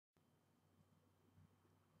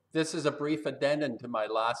This is a brief addendum to my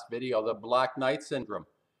last video, the Black Knight Syndrome.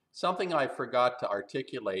 Something I forgot to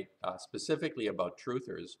articulate specifically about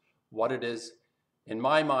truthers, what it is in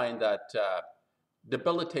my mind that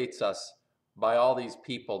debilitates us by all these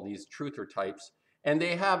people, these truther types, and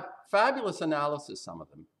they have fabulous analysis, some of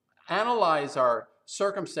them. Analyze our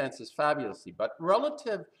circumstances fabulously, but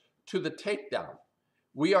relative to the takedown,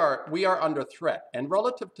 we are under threat. And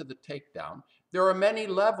relative to the takedown, there are many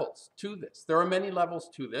levels to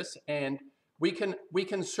this. And we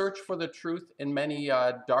can search for the truth in many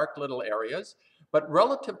dark little areas. But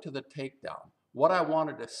relative to the takedown, what I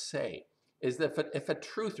wanted to say is that if a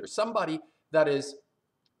truther, somebody that is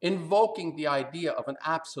invoking the idea of an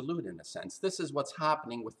absolute in a sense, this is what's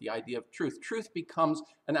happening with the idea of truth. Truth becomes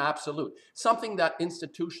an absolute, something that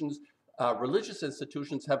institutions, religious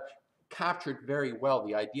institutions, have captured very well,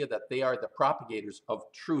 the idea that they are the propagators of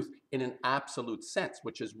truth in an absolute sense,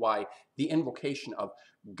 which is why the invocation of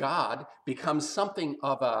God becomes something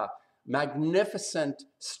of a magnificent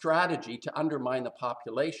strategy to undermine the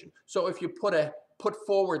population. So if you put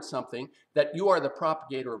forward something that you are the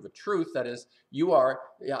propagator of a truth, that is, you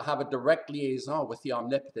have a direct liaison with the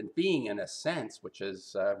omnipotent being in a sense, which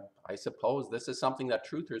is, I suppose, this is something that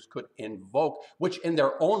truthers could invoke, which in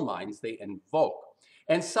their own minds they invoke.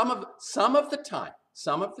 And some of the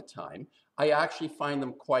time, I actually find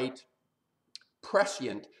them quite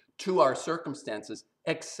prescient to our circumstances,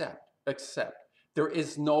 except there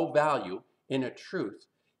is no value in a truth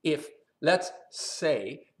if, let's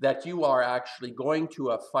say, that you are actually going to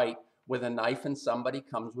a fight with a knife and somebody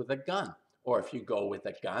comes with a gun, or if you go with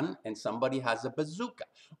a gun and somebody has a bazooka,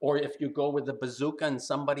 or if you go with a bazooka and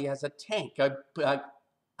somebody has a tank,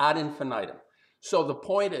 ad infinitum. So the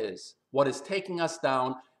point is, what is taking us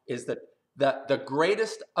down is that the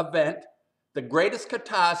greatest event, the greatest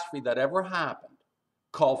catastrophe that ever happened,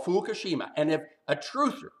 called Fukushima. And if a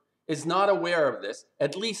truther is not aware of this,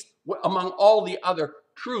 at least among all the other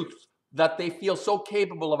truths that they feel so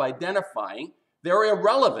capable of identifying, they're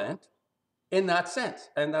irrelevant in that sense.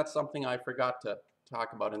 And that's something I forgot to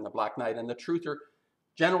talk about in the Black Knight. And the truther,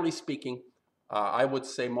 generally speaking, I would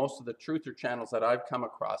say most of the truther channels that I've come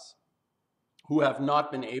across who have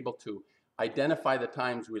not been able to identify the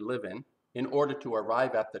times we live in order to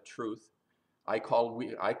arrive at the truth, I call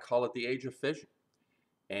it the age of fission.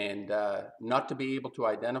 And not to be able to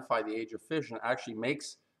identify the age of fission actually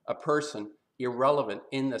makes a person irrelevant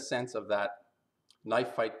in the sense of that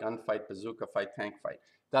knife fight, gunfight, bazooka fight, tank fight.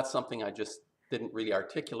 That's something I just didn't really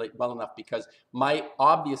articulate well enough, because my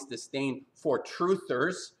obvious disdain for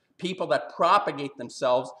truthers, people that propagate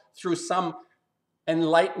themselves through some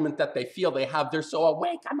enlightenment that they feel they have, they're so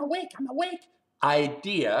awake, I'm awake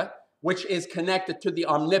idea, which is connected to the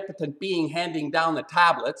omnipotent being handing down the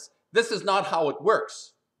tablets. This is not how it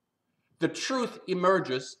works. The truth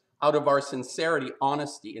emerges out of our sincerity,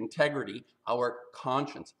 honesty, integrity, our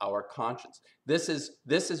conscience. This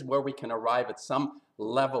is where we can arrive at some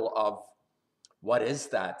level of, what is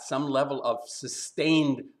that? Some level of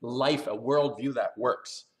sustained life, a worldview that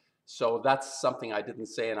works. So that's something I didn't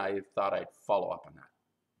say, and I thought I'd follow up on that.